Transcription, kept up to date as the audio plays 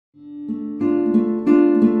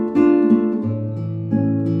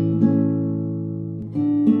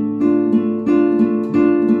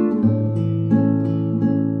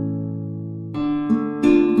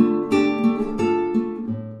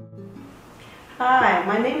Hi,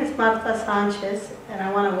 my name is Marta Sanchez, and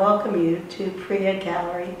I want to welcome you to Priya Art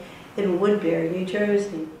Gallery in Woodbury, New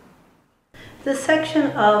Jersey. This section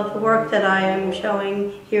of the work that I am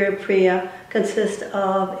showing here at Priya consists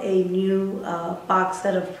of a new box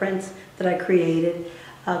set of prints that I created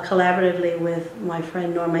collaboratively with my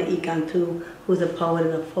friend Norma Icantu, who's a poet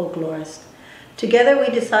and a folklorist. Together we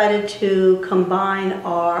decided to combine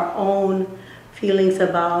our own feelings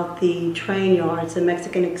about the train yards, the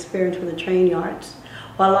Mexican experience with the train yards,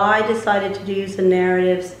 while I decided to use the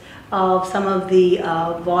narratives of some of the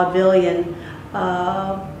vaudevillian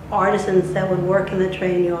artisans that would work in the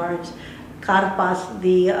train yards, carpas,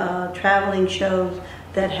 the traveling shows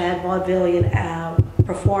that had vaudevillian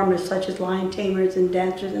performers such as lion tamers and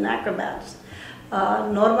dancers and acrobats.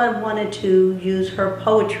 Norma wanted to use her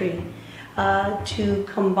poetry to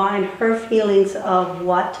combine her feelings of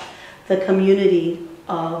what the community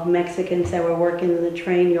of Mexicans that were working in the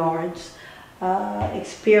train yards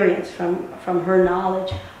experienced from her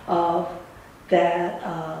knowledge of that,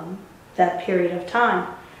 that period of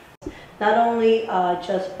time. Not only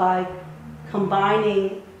just by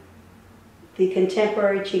combining the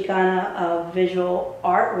contemporary Chicana visual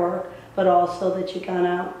artwork, but also the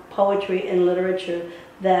Chicana poetry and literature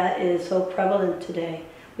that is so prevalent today.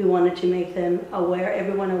 We wanted to make them aware,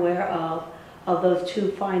 everyone aware of those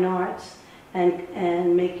two fine arts,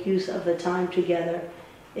 and make use of the time together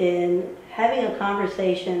in having a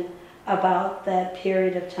conversation about that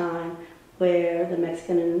period of time where the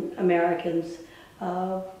Mexican Americans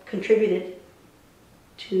contributed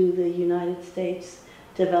to the United States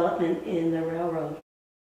development in the railroad.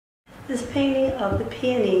 This painting of the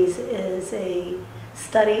peonies is a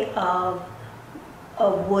study of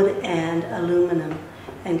wood and aluminum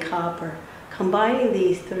and copper. Combining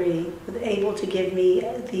these three was able to give me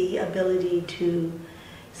the ability to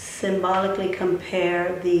symbolically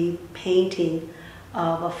compare the painting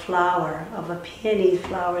of a flower, of a peony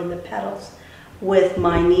flower in the petals, with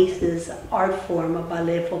my niece's art form of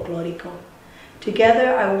ballet folklorico.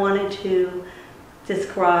 Together I wanted to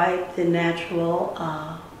describe the natural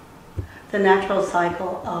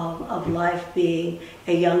cycle of life, being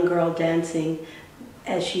a young girl dancing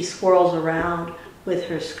as she swirls around with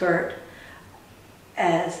her skirt,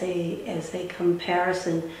 as a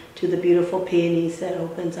comparison to the beautiful peonies that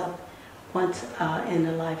opens up once in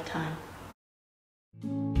a lifetime.